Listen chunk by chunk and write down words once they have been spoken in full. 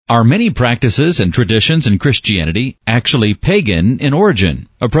Are many practices and traditions in Christianity actually pagan in origin?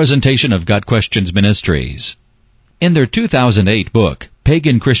 A presentation of Got Questions Ministries. In their 2008 book,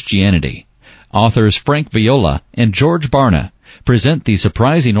 Pagan Christianity, authors Frank Viola and George Barna present the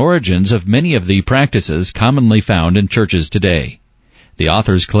surprising origins of many of the practices commonly found in churches today. The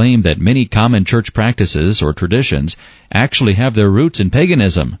authors claim that many common church practices or traditions actually have their roots in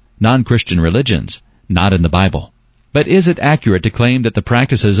paganism, non-Christian religions, not in the Bible. But is it accurate to claim that the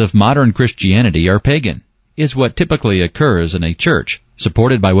practices of modern Christianity are pagan? Is what typically occurs in a church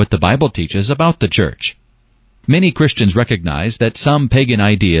supported by what the Bible teaches about the church? Many Christians recognize that some pagan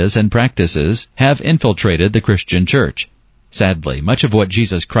ideas and practices have infiltrated the Christian church. Sadly, much of what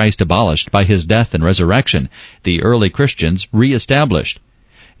Jesus Christ abolished by his death and resurrection, the early Christians re-established.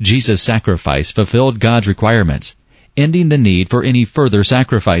 Jesus' sacrifice fulfilled God's requirements, ending the need for any further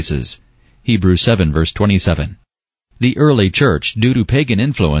sacrifices. Hebrews 7 verse 27. The early church, due to pagan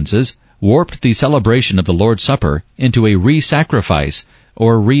influences, warped the celebration of the Lord's Supper into a re-sacrifice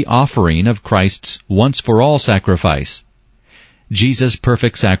or re-offering of Christ's once-for-all sacrifice. Jesus'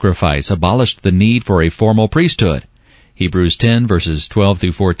 perfect sacrifice abolished the need for a formal priesthood, Hebrews 10 verses 12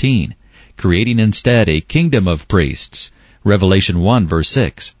 through 14, creating instead a kingdom of priests, Revelation 1 verse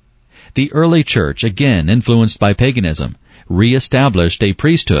 6. The early church, again influenced by paganism, re-established a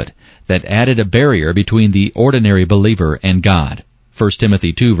priesthood that added a barrier between the ordinary believer and God, 1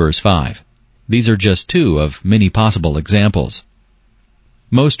 Timothy 2 verse 5. These are just two of many possible examples.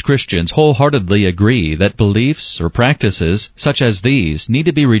 Most Christians wholeheartedly agree that beliefs or practices such as these need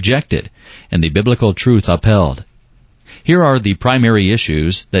to be rejected and the biblical truth upheld. Here are the primary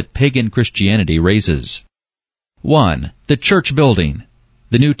issues that pagan Christianity raises. 1. The church building.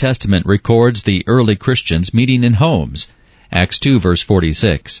 The New Testament records the early Christians meeting in homes, Acts 2 verse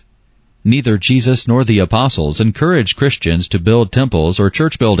 46. Neither Jesus nor the apostles encouraged Christians to build temples or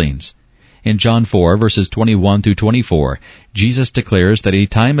church buildings. In John 4 verses 21 through 24, Jesus declares that a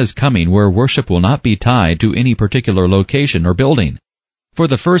time is coming where worship will not be tied to any particular location or building. For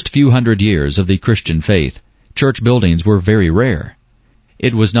the first few hundred years of the Christian faith, church buildings were very rare.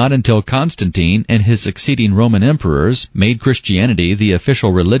 It was not until Constantine and his succeeding Roman emperors made Christianity the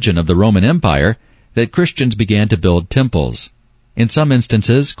official religion of the Roman Empire that Christians began to build temples. In some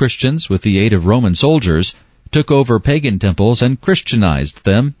instances, Christians, with the aid of Roman soldiers, took over pagan temples and Christianized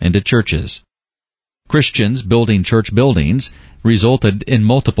them into churches. Christians building church buildings resulted in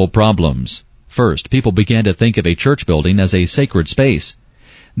multiple problems. First, people began to think of a church building as a sacred space.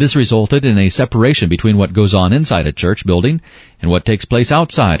 This resulted in a separation between what goes on inside a church building and what takes place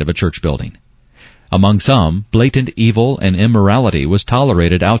outside of a church building. Among some, blatant evil and immorality was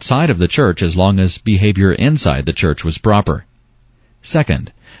tolerated outside of the church as long as behavior inside the church was proper.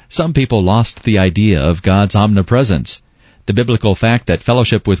 Second, some people lost the idea of God's omnipresence. The biblical fact that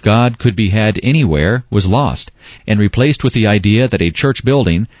fellowship with God could be had anywhere was lost and replaced with the idea that a church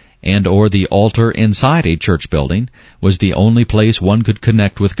building and or the altar inside a church building was the only place one could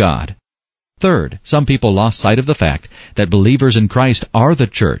connect with God. Third, some people lost sight of the fact that believers in Christ are the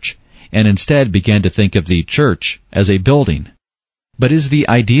church and instead began to think of the church as a building. But is the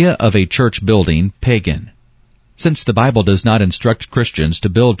idea of a church building pagan? Since the Bible does not instruct Christians to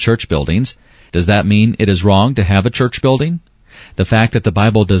build church buildings, does that mean it is wrong to have a church building? The fact that the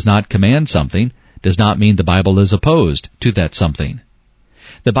Bible does not command something does not mean the Bible is opposed to that something.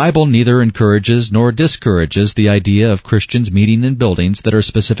 The Bible neither encourages nor discourages the idea of Christians meeting in buildings that are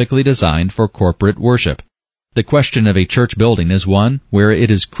specifically designed for corporate worship. The question of a church building is one where it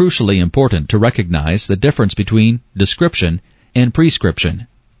is crucially important to recognize the difference between description and prescription.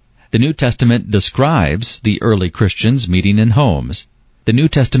 The New Testament describes the early Christians meeting in homes. The New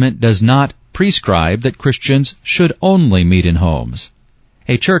Testament does not prescribe that Christians should only meet in homes.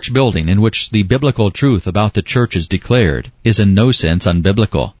 A church building in which the biblical truth about the church is declared is in no sense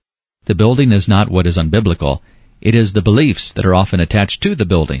unbiblical. The building is not what is unbiblical. It is the beliefs that are often attached to the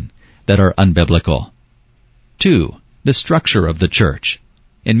building that are unbiblical. 2. The structure of the church.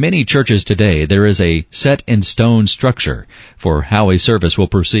 In many churches today, there is a set-in-stone structure for how a service will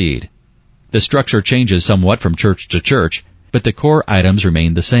proceed. The structure changes somewhat from church to church, but the core items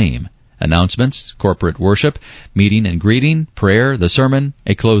remain the same. Announcements, corporate worship, meeting and greeting, prayer, the sermon,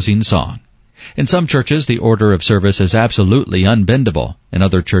 a closing song. In some churches, the order of service is absolutely unbendable. In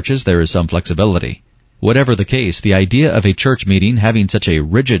other churches, there is some flexibility. Whatever the case, the idea of a church meeting having such a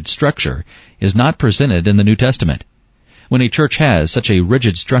rigid structure is not presented in the New Testament. When a church has such a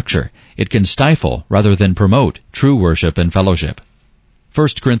rigid structure, it can stifle rather than promote true worship and fellowship. 1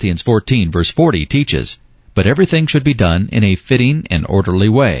 Corinthians 14 verse 40 teaches, "But everything should be done in a fitting and orderly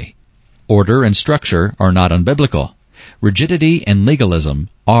way." Order and structure are not unbiblical. Rigidity and legalism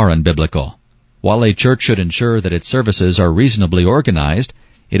are unbiblical. While a church should ensure that its services are reasonably organized,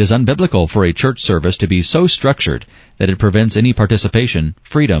 it is unbiblical for a church service to be so structured that it prevents any participation,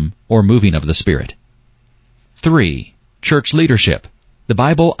 freedom, or moving of the Spirit. 3. Church leadership. The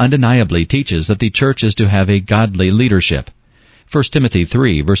Bible undeniably teaches that the church is to have a godly leadership. 1 Timothy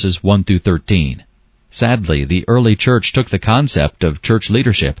 3, verses 1 through 13. Sadly, the early church took the concept of church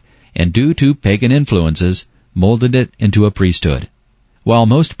leadership and, due to pagan influences, molded it into a priesthood. While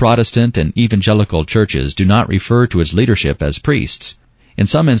most Protestant and evangelical churches do not refer to its leadership as priests, in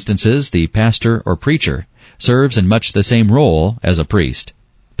some instances the pastor or preacher serves in much the same role as a priest.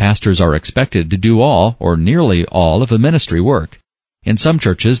 Pastors are expected to do all or nearly all of the ministry work. In some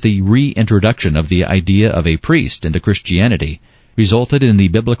churches, the reintroduction of the idea of a priest into Christianity resulted in the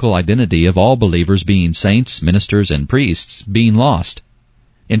biblical identity of all believers being saints, ministers, and priests being lost.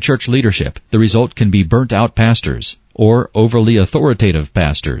 In church leadership, the result can be burnt-out pastors or overly authoritative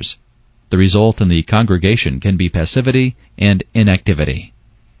pastors. The result in the congregation can be passivity and inactivity.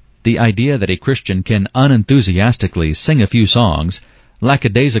 The idea that a Christian can unenthusiastically sing a few songs,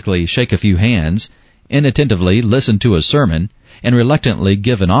 lackadaisically shake a few hands, inattentively listen to a sermon, and reluctantly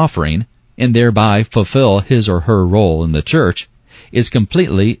give an offering, and thereby fulfill his or her role in the church, is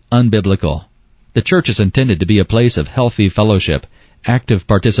completely unbiblical. The church is intended to be a place of healthy fellowship, active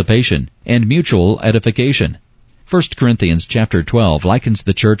participation, and mutual edification. 1 Corinthians chapter 12 likens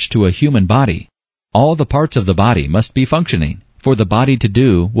the church to a human body. All the parts of the body must be functioning for the body to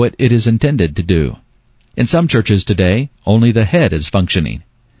do what it is intended to do. In some churches today, only the head is functioning.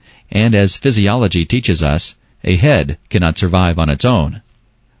 And as physiology teaches us, a head cannot survive on its own.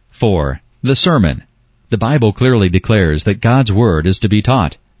 4. The sermon. The Bible clearly declares that God's Word is to be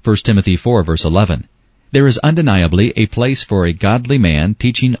taught. 1 Timothy 4, verse 11. There is undeniably a place for a godly man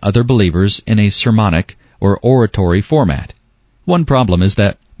teaching other believers in a sermonic or oratory format. One problem is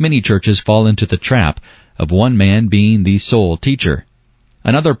that many churches fall into the trap of one man being the sole teacher.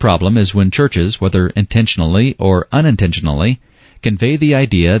 Another problem is when churches, whether intentionally or unintentionally, convey the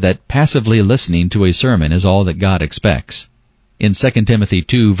idea that passively listening to a sermon is all that God expects. In 2 Timothy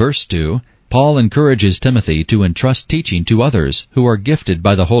 2, verse 2, Paul encourages Timothy to entrust teaching to others who are gifted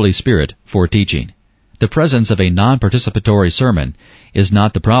by the Holy Spirit for teaching. The presence of a non-participatory sermon is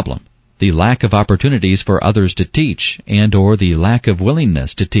not the problem. The lack of opportunities for others to teach and or the lack of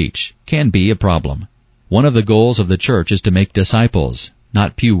willingness to teach can be a problem. One of the goals of the church is to make disciples,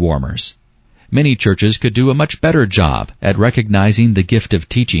 not pew warmers. Many churches could do a much better job at recognizing the gift of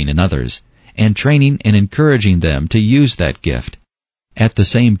teaching in others and training and encouraging them to use that gift. At the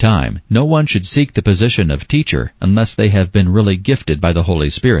same time, no one should seek the position of teacher unless they have been really gifted by the Holy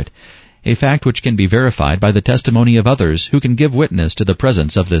Spirit, a fact which can be verified by the testimony of others who can give witness to the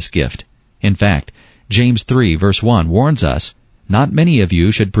presence of this gift. In fact, James 3, verse 1 warns us, "Not many of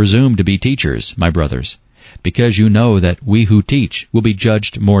you should presume to be teachers, my brothers, because you know that we who teach will be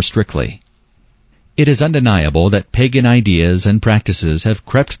judged more strictly." It is undeniable that pagan ideas and practices have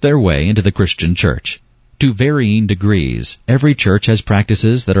crept their way into the Christian church. To varying degrees, every church has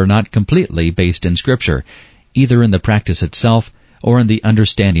practices that are not completely based in Scripture, either in the practice itself or in the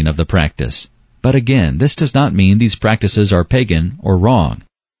understanding of the practice. But again, this does not mean these practices are pagan or wrong.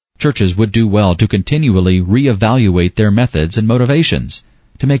 Churches would do well to continually reevaluate their methods and motivations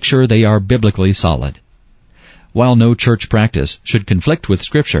to make sure they are biblically solid. While no church practice should conflict with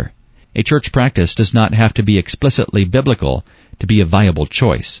Scripture, a church practice does not have to be explicitly biblical to be a viable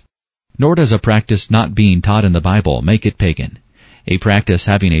choice. Nor does a practice not being taught in the Bible make it pagan. A practice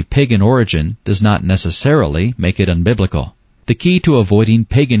having a pagan origin does not necessarily make it unbiblical. The key to avoiding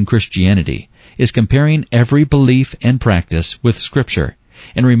pagan Christianity is comparing every belief and practice with Scripture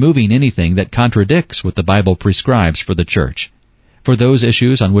and removing anything that contradicts what the Bible prescribes for the church. For those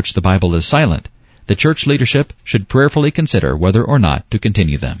issues on which the Bible is silent, the church leadership should prayerfully consider whether or not to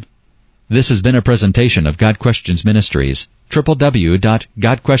continue them. This has been a presentation of God Questions Ministries,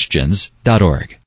 www.godquestions.org.